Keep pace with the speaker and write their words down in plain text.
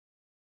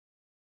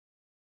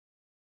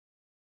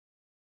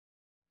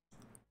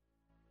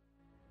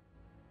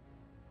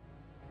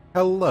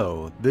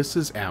Hello, this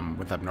is M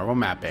with Abnormal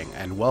Mapping,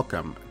 and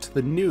welcome to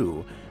the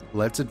new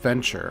Let's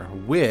Adventure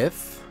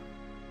with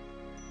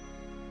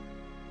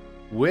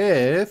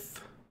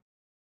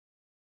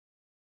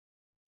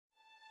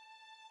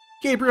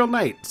Gabriel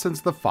Knight since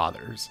the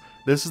Fathers.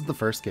 This is the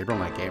first Gabriel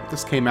Knight game.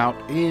 This came out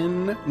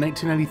in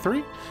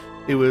 1993.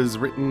 It was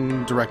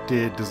written,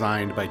 directed,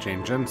 designed by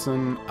Jane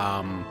Jensen.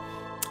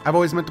 I've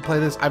always meant to play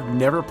this. I've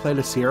never played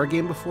a Sierra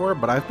game before,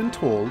 but I've been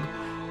told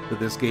that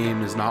this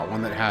game is not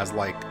one that has,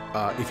 like,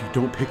 if you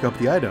don't pick up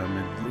the item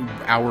in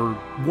hour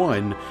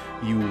 1,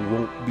 you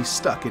won't be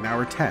stuck in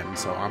hour 10.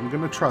 So I'm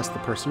going to trust the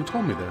person who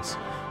told me this,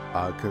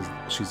 because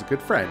she's a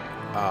good friend.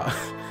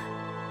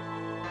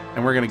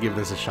 And we're going to give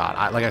this a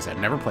shot. Like I said,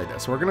 never played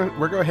this. So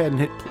we're go ahead and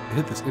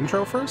hit this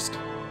intro first.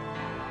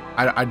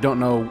 I don't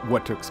know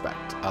what to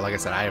expect. Like I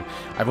said,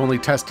 I've only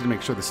tested to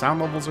make sure the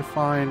sound levels are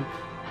fine.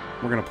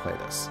 We're going to play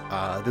this.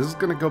 This is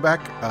going to go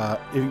back,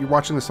 if you're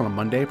watching this on a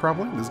Monday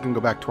probably, this is going to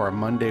go back to our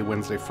Monday,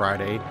 Wednesday,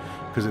 Friday,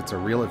 because it's a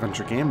real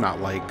adventure game,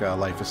 not like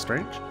Life is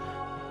Strange.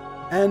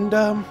 And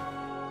I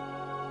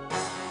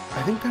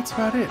think that's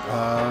about it.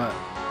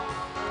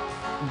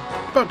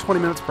 About 20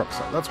 minutes per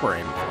episode. That's what we're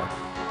aiming for.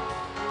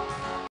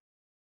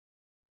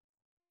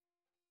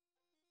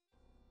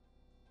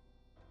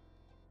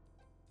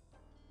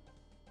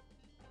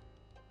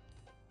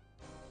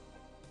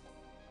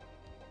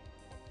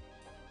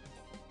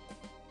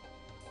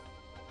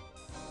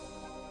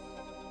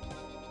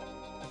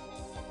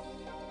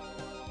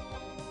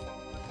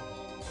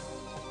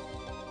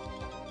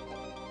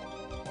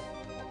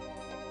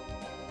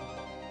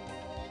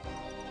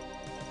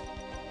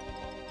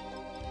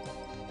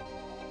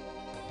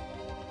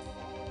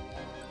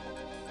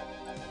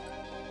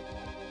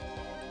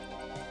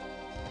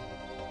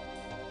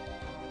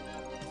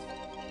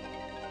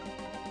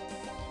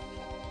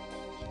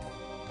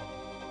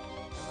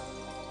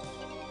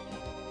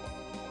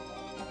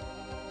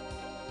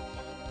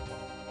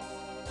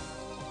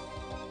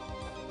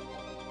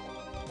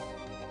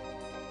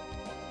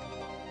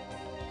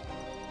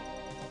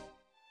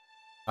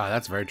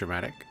 That's very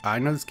dramatic. I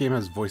know this game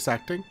has voice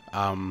acting, so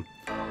I'm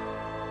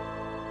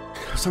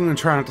going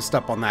to try not to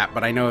step on that,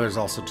 but I know there's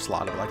also just a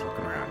lot of, like,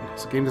 looking around.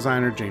 So game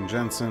designer, Jane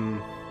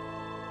Jensen.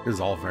 This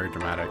is all very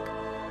dramatic.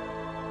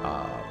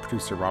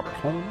 Producer, Robert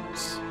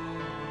Holmes.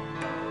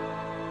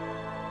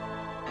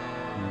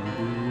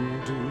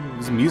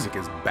 This music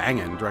is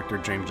banging, director,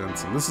 Jane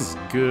Jensen. This is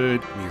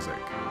good music.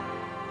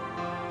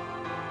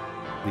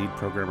 Lead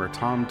programmer,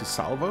 Tom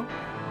DeSalvo.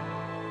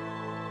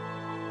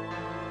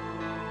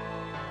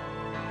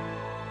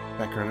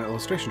 Background and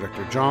illustration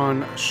director,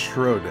 John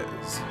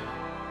Schrodes.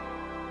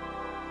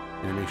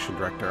 Animation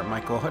director,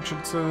 Michael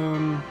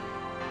Hutchinson.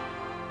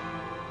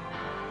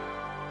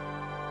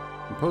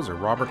 Composer,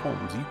 Robert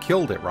Holmes. You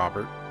killed it,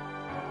 Robert.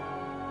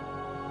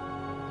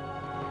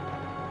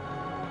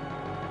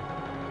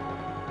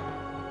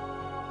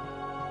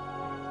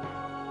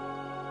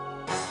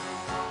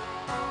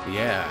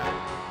 Yeah.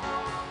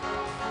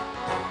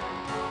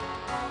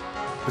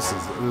 This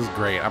is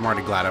great. I'm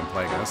already glad I'm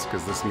playing this,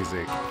 because this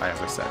music,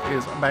 as I said,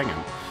 is banging.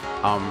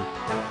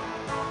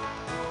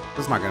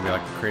 This is not going to be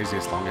like the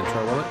craziest long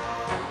intro, will it?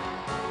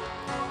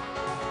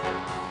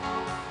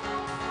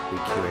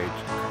 EQH.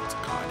 Oh,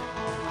 God.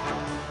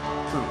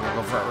 Don't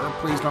go forever.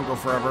 Please don't go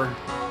forever.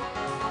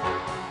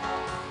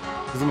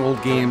 This is an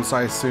old game, so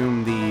I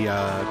assume the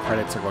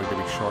credits are going to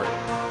be short.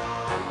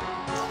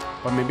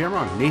 But maybe I'm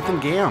wrong. Nathan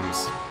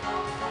Gams.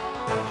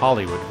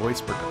 Hollywood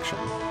voice production.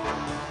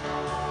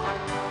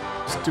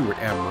 Stuart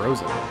M.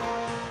 Rosen.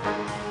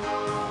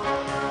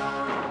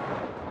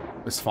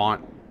 This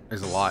font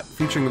is a lot.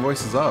 Featuring the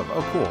voices of.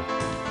 Oh, cool.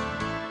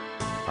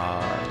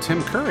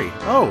 Tim Curry.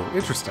 Oh,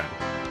 interesting.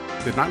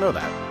 Did not know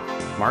that.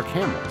 Mark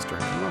Hamill is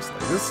directing mostly.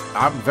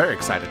 I'm very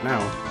excited now.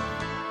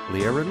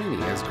 Leah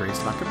Remini as Grace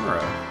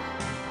Nakamura.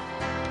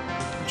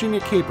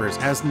 Virginia Capers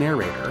as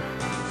narrator.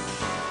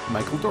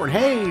 Michael Dorn.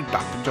 Hey,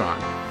 Dr. John.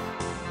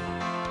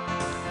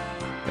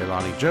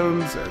 Leilani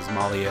Jones as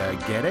Malia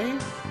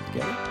Gede.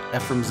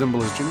 Ephraim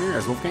Zimbalist Jr.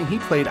 as Wolfgang. He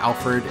played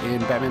Alfred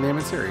in Batman the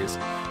Animated Series.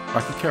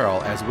 Rocky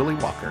Carroll as Willie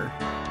Walker.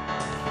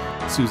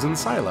 Susan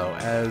Silo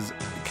as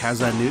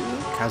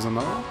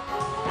Kazano.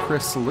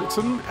 Chris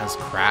Litton as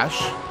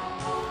Crash.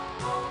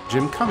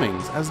 Jim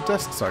Cummings as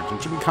Desk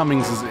Sergeant. Jim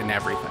Cummings is in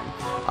everything.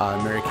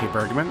 Mary Kay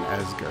Bergman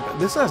as Gerda.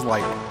 This has,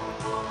 like,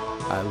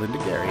 Linda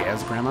Gary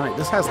as Grandma Knight.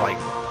 This has, like,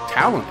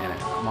 talent in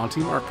it. Monty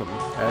Markham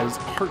as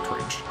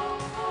Hartridge.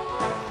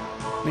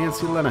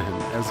 Nancy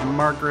Lenahan as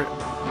Margaret.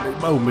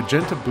 Oh,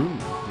 Magenta Boom.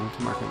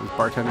 Nancy Markham as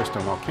Bartender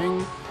Stonewall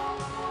King.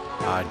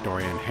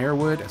 Dorian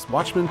Harewood as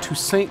Watchman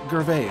Toussaint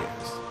Gervais.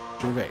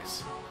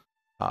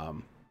 Are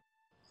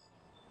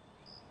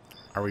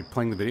we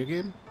playing the video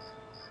game?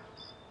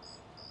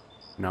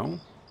 No?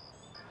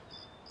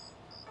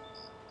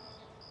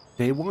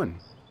 Day 1.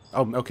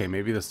 Oh, okay,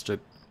 maybe this should...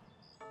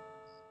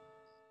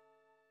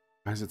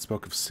 As it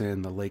spoke of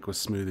sin, the lake was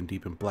smooth and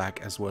deep and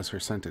black, as was her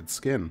scented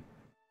skin.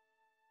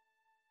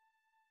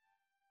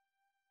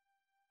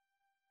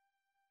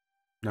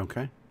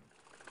 Okay.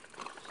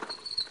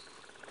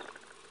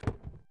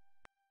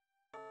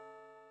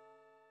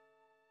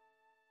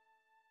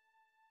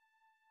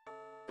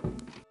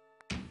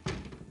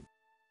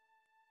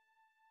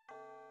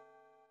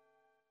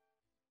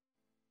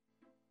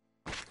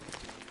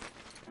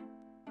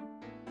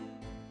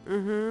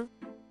 Mm-hmm.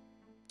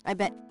 I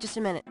bet. Just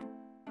a minute.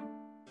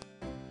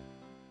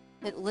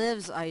 It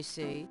lives, I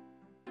see.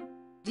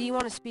 Do you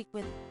want to speak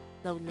with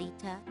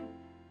Lolita?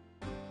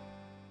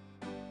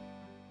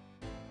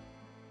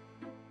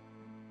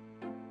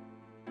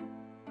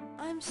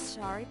 I'm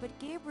sorry, but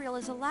Gabriel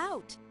is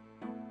allowed.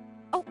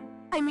 Oh,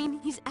 I mean,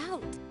 he's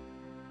out.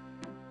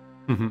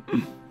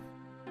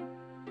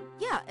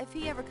 Yeah, if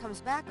he ever comes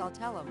back, I'll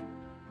tell him.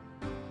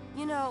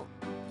 You know,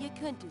 you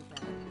could do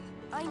better.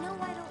 I know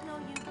I don't know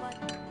you, but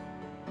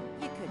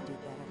you could do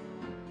better.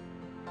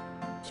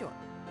 Sure.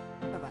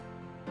 Bye-bye.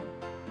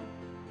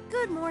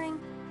 Good morning.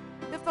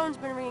 The phone's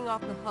been ringing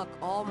off the hook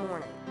all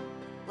morning.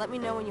 Let me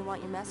know when you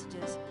want your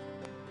messages.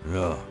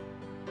 Yeah.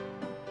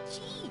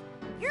 Gee,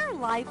 you're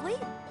lively.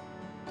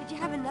 Did you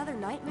have another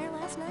nightmare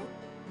last night?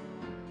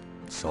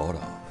 Sort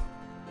of.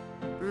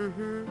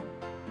 Mm-hmm.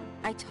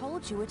 I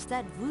told you it's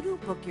that voodoo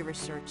book you're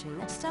researching.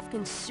 That stuff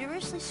can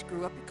seriously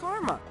screw up your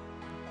karma.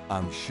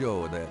 I'm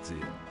sure that's it.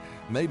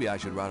 Maybe I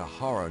should write a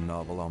horror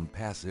novel on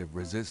passive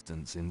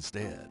resistance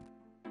instead.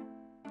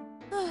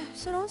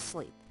 So don't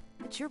sleep.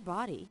 It's your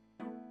body.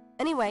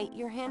 Anyway,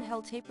 your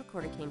handheld tape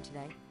recorder came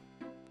today.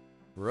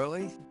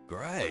 Really?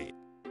 Great.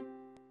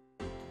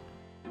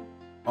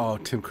 Oh,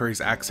 Tim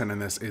Curry's accent in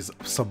this is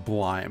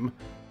sublime.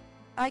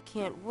 I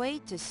can't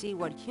wait to see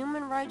what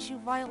human rights you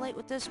violate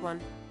with this one.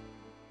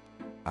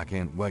 I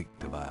can't wait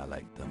to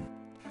violate them.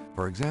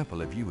 For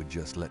example, if you would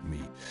just let me...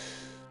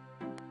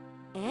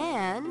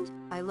 And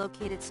I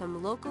located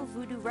some local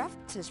voodoo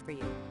references for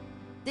you.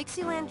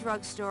 Dixieland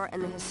Drugstore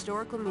and the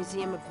Historical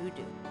Museum of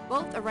Voodoo.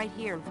 Both are right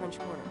here in French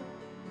Quarter.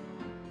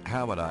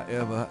 How would I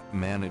ever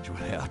manage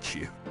without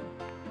you?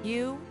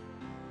 You?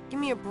 Give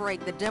me a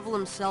break. The devil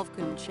himself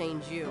couldn't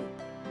change you.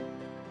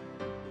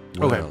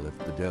 Well, Okay.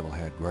 if the devil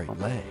had great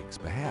legs,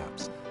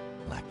 perhaps,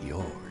 like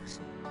yours.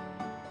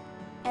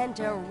 And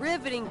a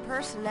riveting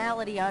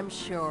personality, I'm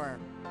sure.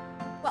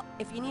 Well,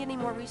 if you need any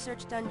more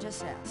research done,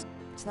 just ask.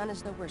 It's not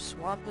as though we're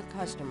swamped with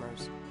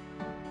customers.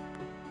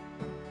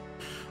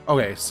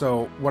 Okay,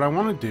 so what I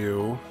want to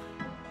do...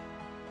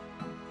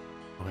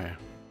 Okay.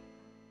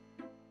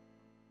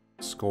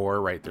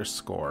 Score, right, there's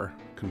score.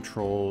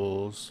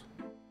 Controls.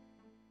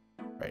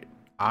 Right.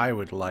 I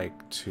would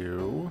like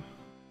to...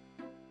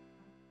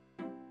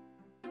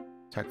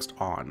 Text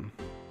on.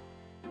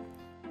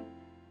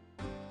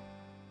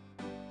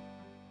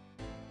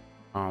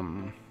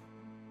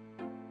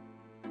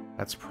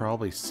 That's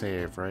probably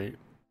save, right?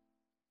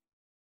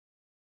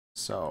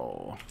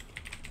 So...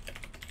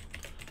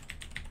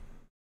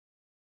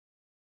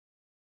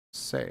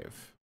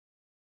 Save.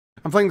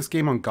 I'm playing this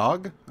game on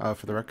GOG,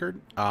 for the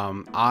record.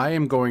 I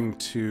am going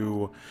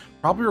to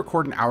probably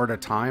record an hour at a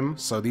time,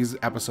 so these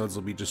episodes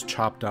will be just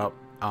chopped up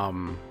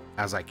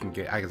as I can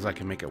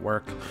make it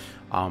work.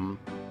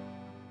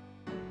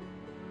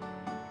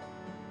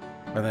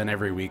 And then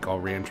every week I'll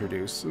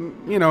reintroduce.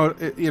 And,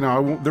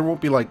 there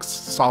won't be like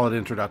solid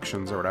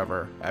introductions or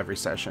whatever every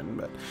session,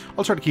 but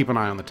I'll try to keep an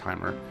eye on the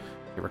timer.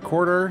 Okay,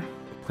 recorder,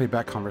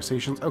 playback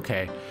conversations.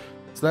 Okay.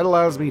 So that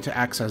allows me to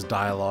access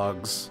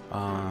dialogues,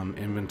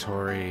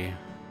 inventory.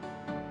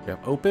 We have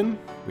open,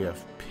 we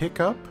have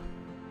pickup.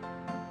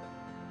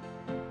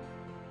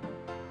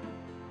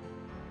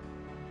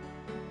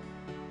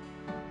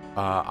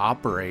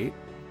 Operate.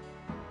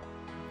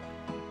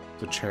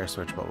 The chair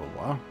switch, blah, blah,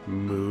 blah.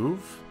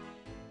 Move.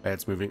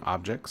 It's moving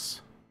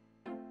objects.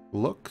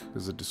 Look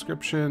is a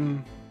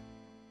description.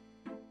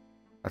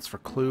 That's for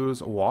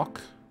clues.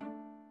 Walk.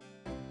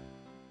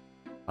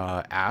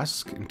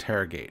 Ask,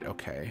 interrogate,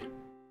 okay.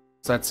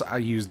 So that's, I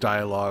use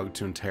dialogue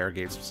to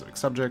interrogate specific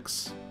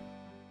subjects.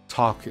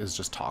 Talk is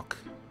just talk.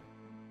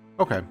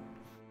 Okay.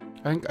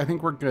 I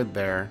think we're good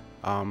there.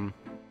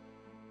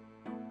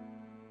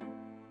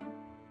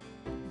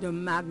 The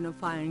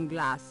magnifying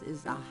glass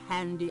is a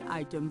handy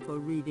item for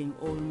reading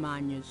old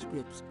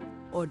manuscripts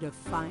or the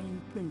fine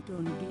print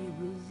on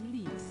Gabriel's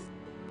lease.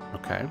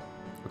 Okay.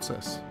 What's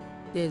this?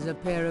 There's a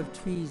pair of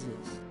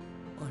tweezers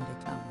on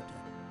the counter.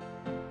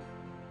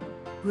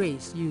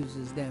 Grace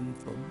uses them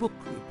for book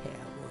repair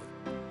work.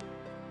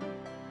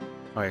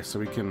 Okay, so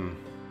we can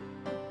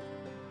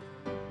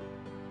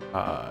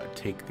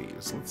take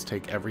these. Let's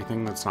take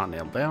everything that's not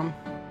nailed down.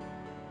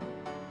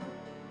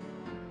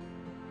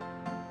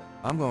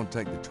 I'm going to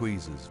take the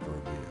tweezers for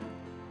a bit.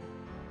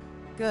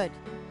 Good.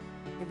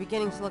 You're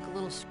beginning to look a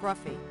little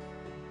scruffy.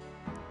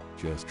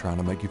 Just trying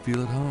to make you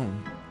feel at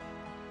home.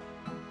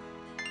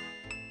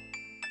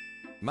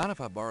 Mind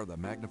if I borrow the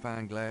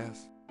magnifying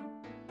glass?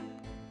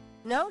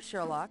 No,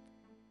 Sherlock.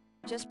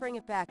 Just bring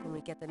it back when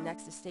we get the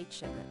next estate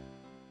shipment.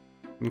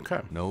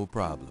 Okay. No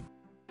problem.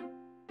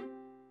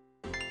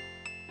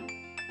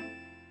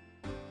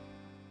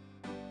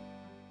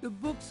 The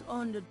books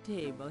on the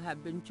table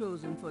have been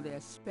chosen for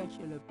their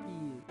special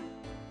appeal.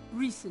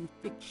 Recent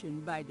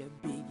fiction by the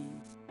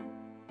biggies.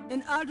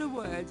 In other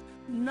words,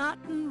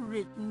 nothing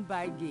written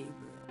by Gabriel.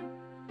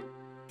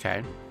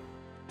 Okay.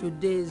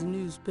 Today's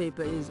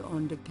newspaper is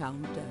on the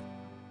counter.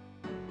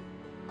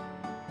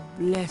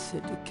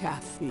 Blessed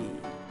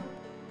caffeine.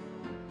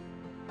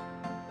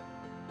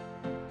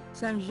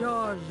 St.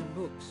 George's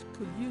books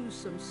could use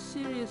some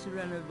serious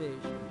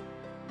renovation,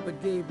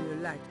 but Gabriel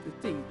likes to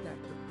think that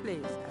the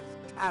place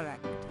has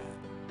character.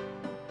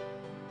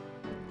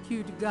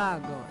 Cute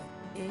gargoyle,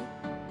 eh?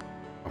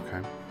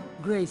 Okay.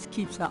 Grace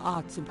keeps her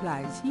art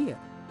supplies here.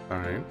 All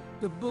right.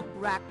 The book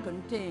rack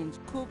contains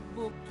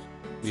cookbooks,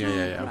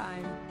 Yeah.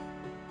 crime.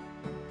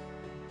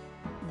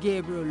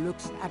 Gabriel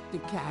looks at the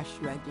cash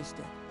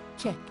register,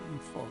 checking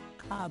for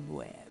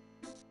cobwebs.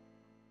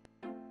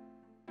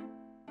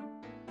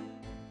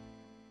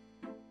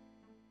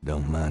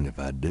 Don't mind if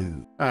I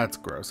do. That's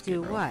gross. Do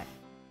Gabriel. what?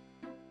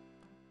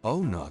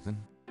 Oh, nothing.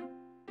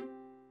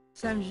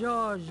 St.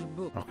 George's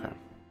book. Okay.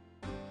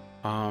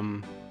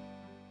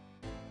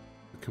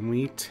 Can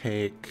we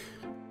take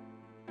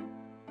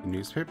the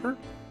newspaper?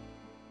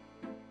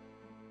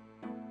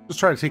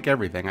 Just try to take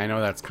everything. I know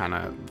that's kind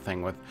of the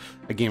thing with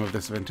a game of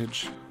this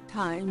vintage.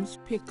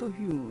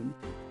 Times-Picayune,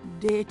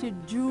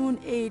 dated June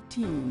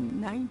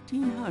 18,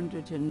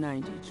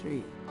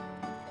 1993.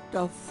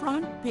 The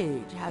front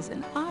page has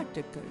an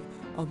article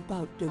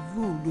about the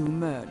voodoo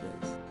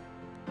murders.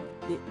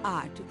 The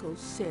article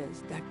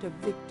says that the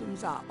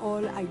victims are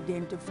all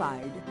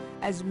identified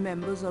as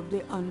members of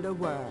the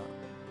underworld.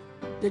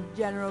 The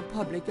general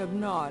public of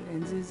New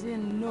Orleans is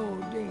in no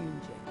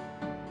danger.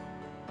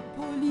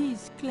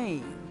 Police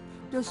claim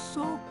the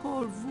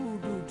so-called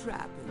voodoo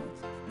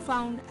trappings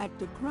found at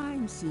the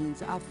crime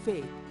scenes are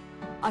fake,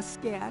 a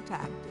scare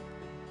tactic,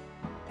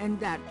 and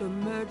that the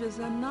murders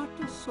are not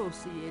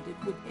associated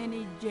with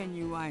any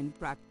genuine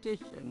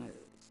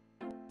practitioners.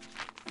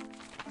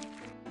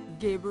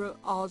 Gabriel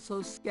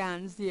also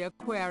scans the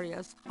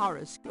Aquarius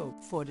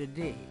horoscope for the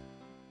day.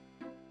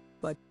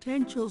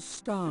 Potential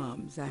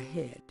storms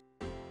ahead.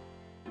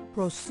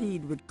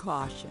 Proceed with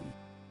caution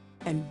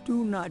and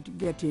do not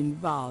get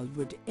involved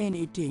with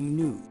anything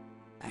new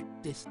at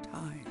this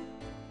time.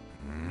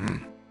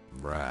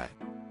 Right.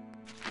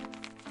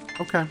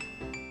 Okay.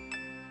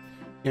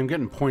 Yeah, I'm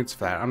getting points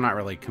for that. I'm not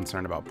really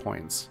concerned about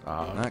points.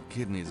 That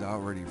kidney's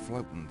already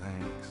floating,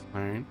 thanks.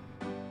 All right.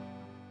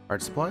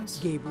 Art supplies?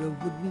 Gabriel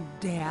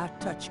wouldn't dare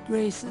touch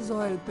Grace's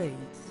oil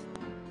paints.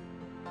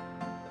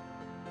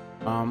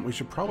 We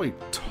should probably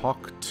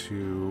talk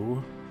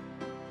to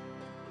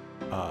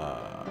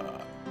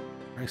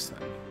Grace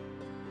then.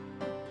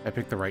 I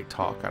picked the right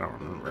talk. I don't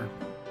remember.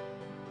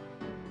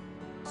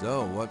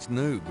 So, what's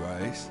new,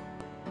 Grace?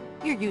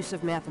 Your use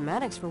of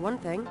mathematics, for one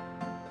thing.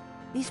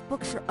 These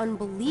books are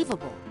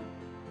unbelievable.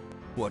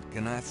 What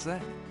can I say?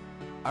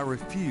 I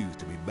refuse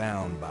to be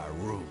bound by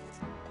rules.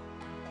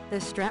 The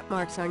strap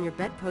marks on your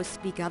bedpost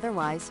speak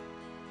otherwise.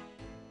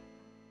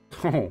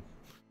 Oh.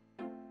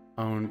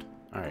 Owned.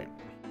 All right.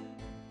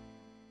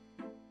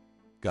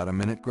 Got a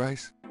minute,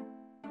 Grace?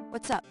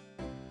 What's up?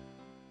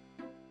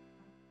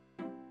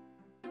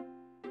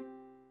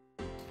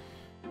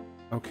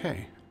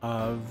 Okay.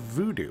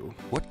 Voodoo.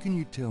 What can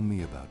you tell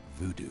me about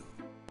voodoo?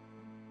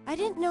 I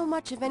didn't know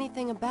much of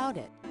anything about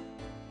it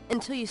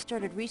until you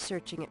started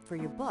researching it for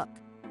your book.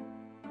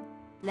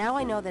 Now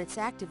I know that it's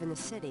active in the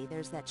city.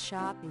 There's that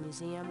shop and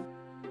museum.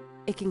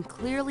 It can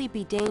clearly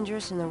be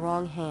dangerous in the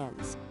wrong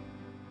hands.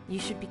 You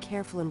should be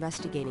careful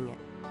investigating it.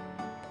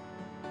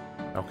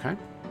 Okay.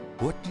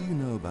 What do you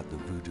know about the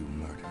voodoo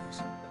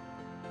murders?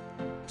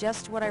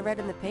 Just what I read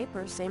in the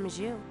paper, same as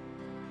you.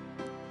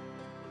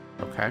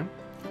 Okay.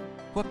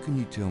 What can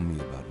you tell me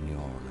about New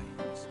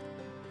Orleans?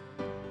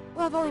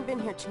 Well, I've only been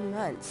here 2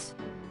 months,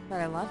 but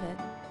I love it.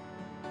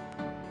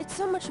 It's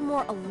so much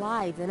more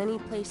alive than any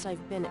place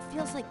I've been. It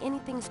feels like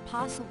anything's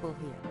possible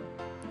here.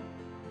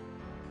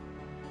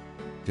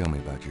 Tell me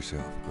about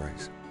yourself,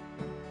 Grace.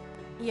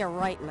 Yeah,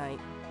 right, Knight.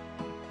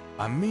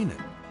 I mean it.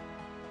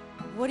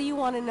 What do you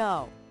want to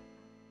know?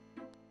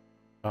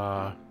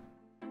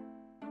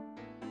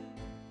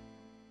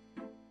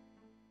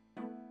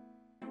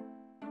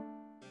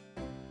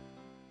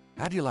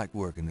 How do you like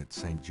working at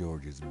St.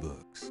 George's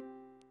Books?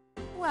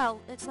 Well,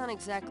 it's not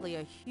exactly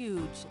a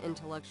huge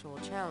intellectual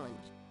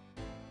challenge.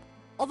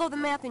 Although the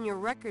math in your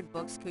record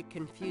books could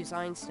confuse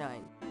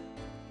Einstein.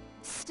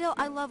 Still,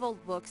 I love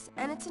old books,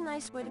 and it's a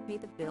nice way to pay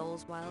the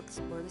bills while I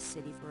explore the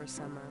city for a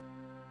summer.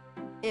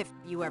 If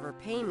you ever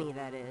pay me,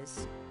 that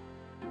is.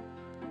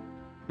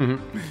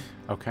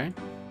 Okay.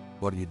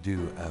 What do you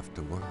do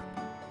after work?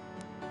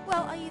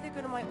 Well, I either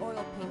go to my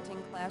oil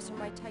painting class or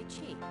my Tai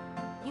Chi.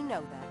 You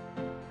know that.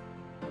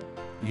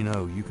 You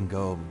know, you can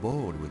go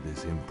overboard with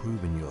this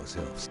improving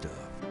yourself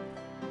stuff.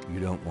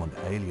 You don't want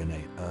to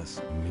alienate us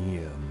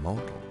mere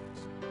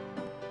mortals.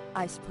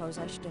 I suppose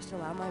I should just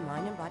allow my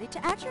mind and body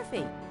to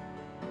atrophy.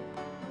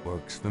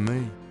 Works for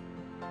me.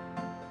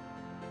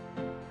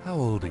 How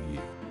old are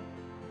you?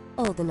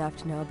 Old enough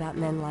to know about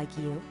men like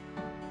you.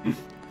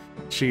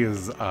 She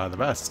is the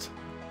best.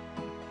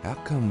 How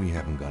come we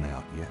haven't gone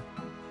out yet?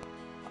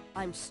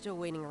 I'm still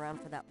waiting around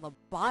for that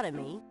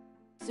lobotomy.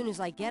 As soon as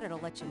I get it, I'll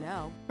let you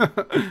know.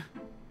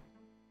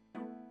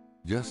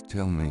 Just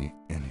tell me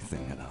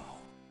anything at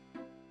all.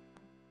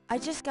 I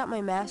just got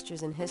my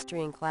master's in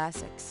history and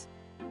classics.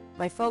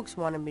 My folks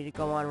wanted me to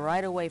go on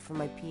right away for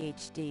my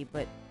PhD,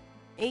 but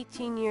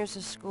 18 years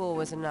of school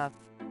was enough.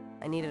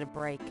 I needed a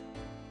break.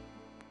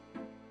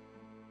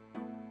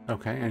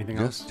 Okay, anything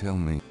Just else? tell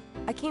me.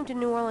 I came to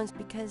New Orleans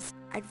because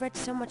I'd read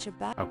so much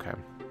about it. Okay.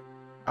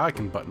 I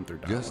can button through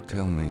dialogue. Just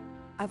tell me.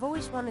 I've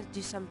always wanted to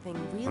do something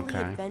really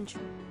Okay.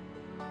 adventurous.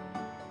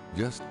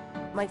 Just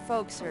My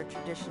folks are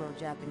traditional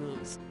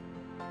Japanese.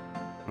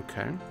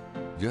 Okay.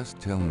 Just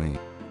tell me.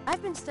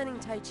 I've been studying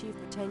Tai Chi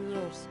for 10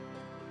 years.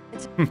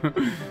 It's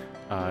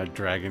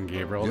Dragon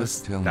Gabriel.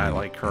 Just tell I me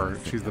like her.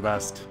 anything. She's the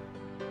best.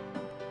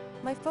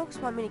 My folks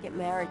want me to get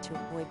married to a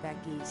boy back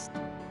east,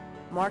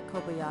 Mark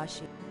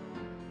Kobayashi.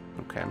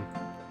 Okay.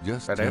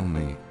 Just That tell it?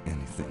 me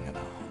anything at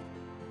all.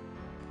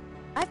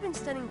 I've been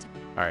studying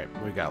All right,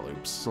 we got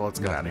loops, so let's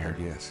get out of here.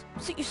 Yes.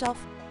 Suit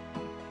yourself.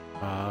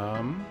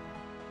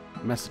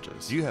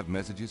 Messages. Do you have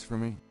messages for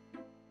me?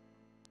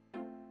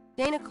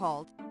 Dana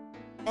called,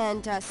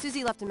 and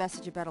Susie left a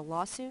message about a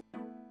lawsuit.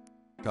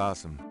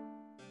 Toss 'em.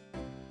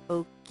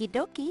 Okie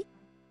dokie.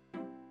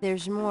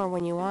 There's more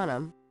when you want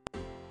 'em.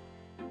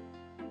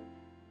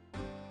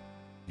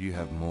 Do you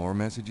have more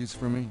messages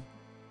for me?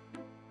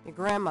 Your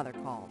grandmother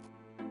called.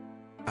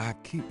 I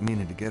keep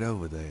meaning to get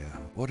over there.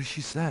 What did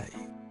she say?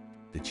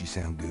 Did she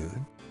sound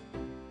good?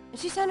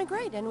 She sounded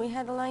great, and we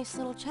had a nice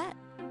little chat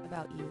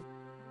about you.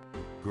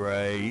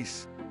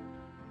 Grace.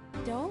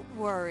 Don't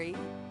worry.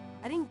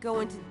 I didn't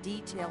go into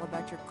detail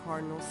about your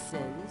cardinal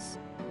sins.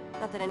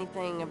 Not that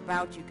anything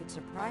about you could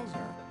surprise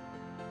her.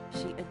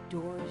 She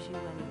adores you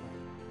anyway.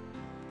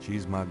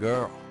 She's my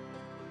girl.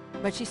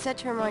 But she said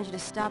to remind you to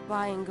stop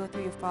by and go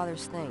through your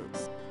father's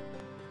things.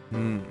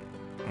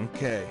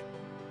 Okay.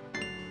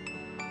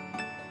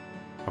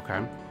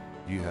 Okay.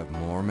 Do you have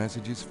more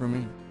messages for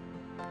me?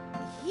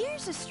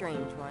 Here's a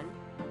strange one.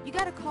 You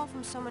got a call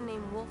from someone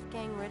named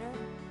Wolfgang Ritter.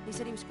 He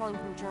said he was calling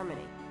from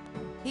Germany.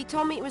 He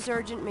told me it was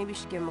urgent, maybe you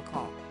should give him a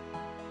call.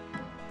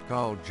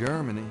 Call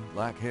Germany.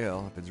 Like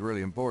hell. If it's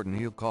really important,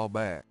 he'll call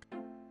back.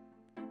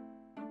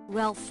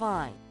 Well,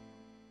 fine.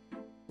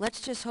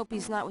 Let's just hope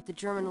he's not with the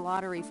German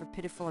lottery for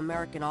pitiful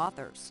American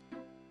authors.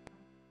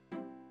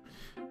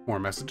 More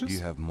messages? Do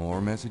you have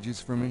more messages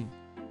for me?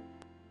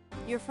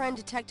 Your friend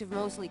Detective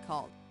Mosley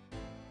called.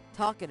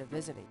 Talkative,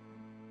 isn't he?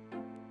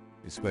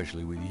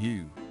 Especially with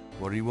you.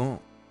 What do you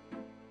want?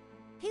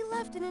 He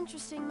left an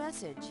interesting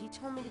message. He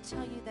told me to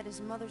tell you that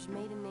his mother's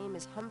maiden name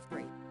is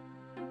Humphrey.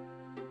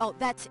 Oh,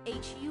 that's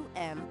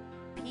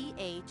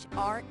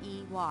Humphrey.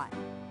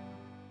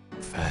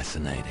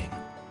 Fascinating.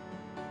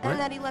 What? And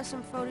that he left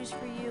some photos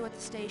for you at the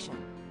station,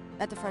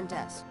 at the front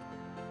desk.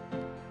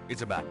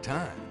 It's about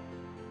time.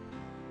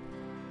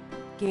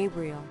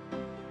 Gabriel,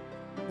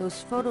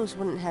 those photos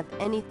wouldn't have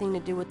anything to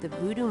do with the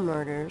voodoo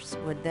murders,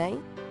 would they?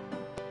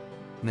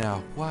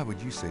 Now, why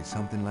would you say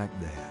something like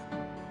that?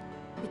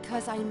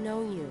 Because I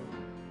know you.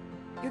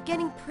 You're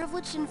getting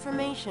privileged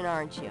information,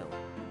 aren't you?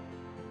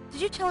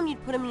 Did you tell him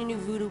you'd put him in your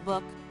new voodoo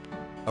book?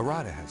 A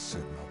writer has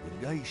certain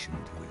obligation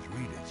to his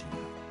readers, you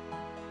know.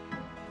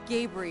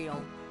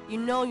 Gabriel, you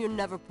know you'll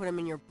never put him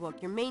in your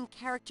book. Your main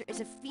character is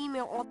a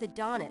female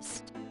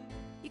orthodontist.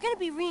 You're gonna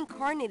be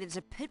reincarnated as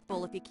a pit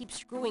bull if you keep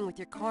screwing with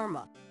your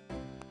karma.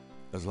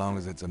 As long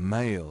as it's a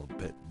male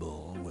pit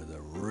bull with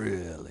a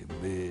really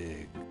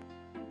big...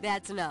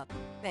 That's enough.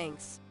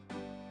 Thanks.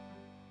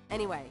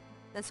 Anyway,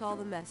 that's all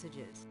the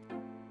messages.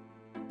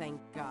 Thank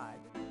God.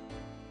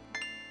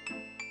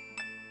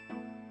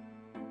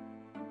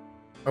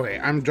 Okay,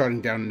 I'm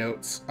jotting down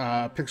notes.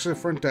 Picture of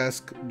the front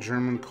desk,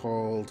 German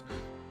called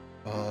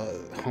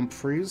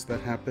Humphreys.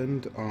 That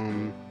happened.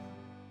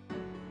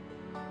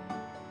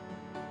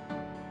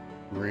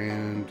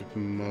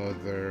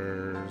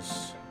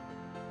 Grandmother's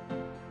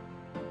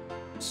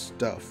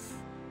stuff.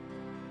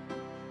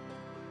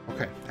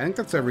 Okay, I think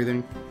that's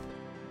everything.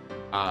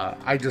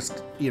 I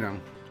just, I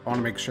want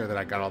to make sure that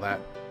I got all that.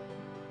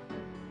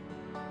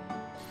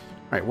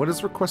 Alright, what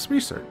is request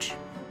research?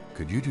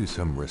 Could you do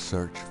some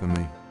research for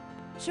me?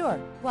 Sure,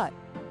 what?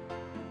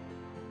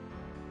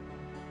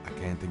 I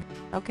can't think...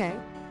 Okay.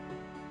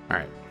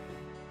 Alright.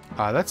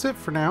 That's it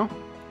for now.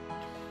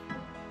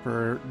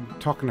 For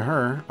talking to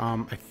her.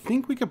 I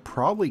think we could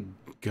probably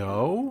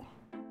go.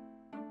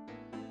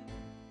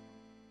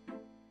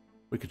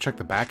 We could check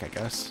the back, I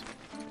guess.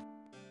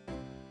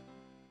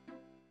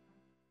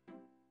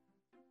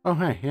 Oh,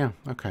 hey, yeah,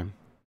 okay.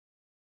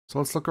 So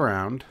let's look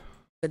around.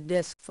 The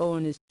desk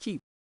phone is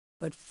cheap,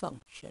 but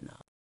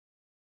functional.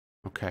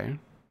 Okay.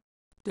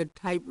 The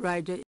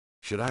typewriter,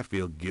 Should I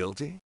feel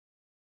guilty?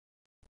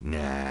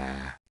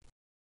 Nah.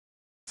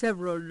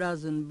 several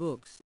dozen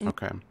books in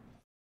Okay.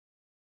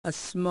 a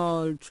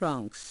small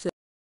trunk.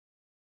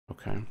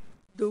 Okay.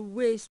 The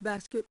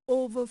wastebasket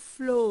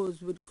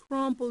overflows with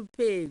crumpled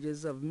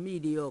pages of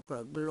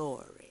mediocre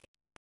glory.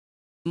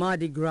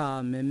 Mardi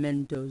Gras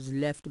mementos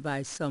left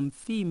by some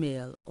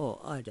female or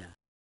other.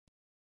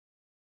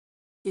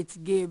 It's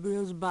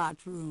Gabriel's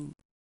bathroom.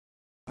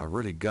 I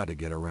really got to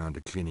get around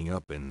to cleaning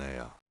up in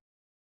there.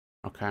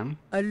 Okay.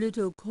 A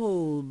little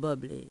coal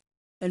bubbly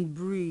and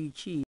brie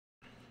cheese.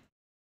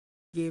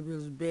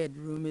 Gabriel's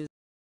bedroom is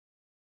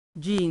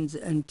jeans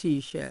and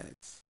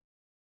t-shirts.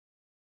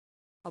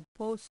 A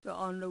poster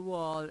on the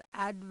wall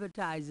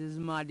advertises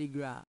Mardi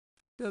Gras,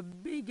 the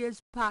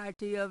biggest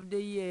party of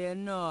the year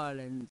in New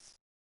Orleans.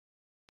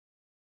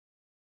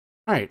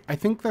 All right, I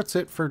think that's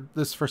it for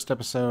this first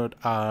episode.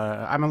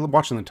 I'm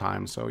watching the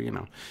time, so you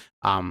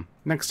know.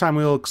 Next time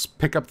we'll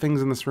pick up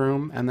things in this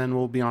room, and then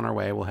we'll be on our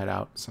way. We'll head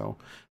out. So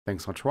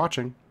thanks so much for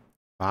watching.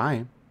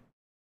 Bye.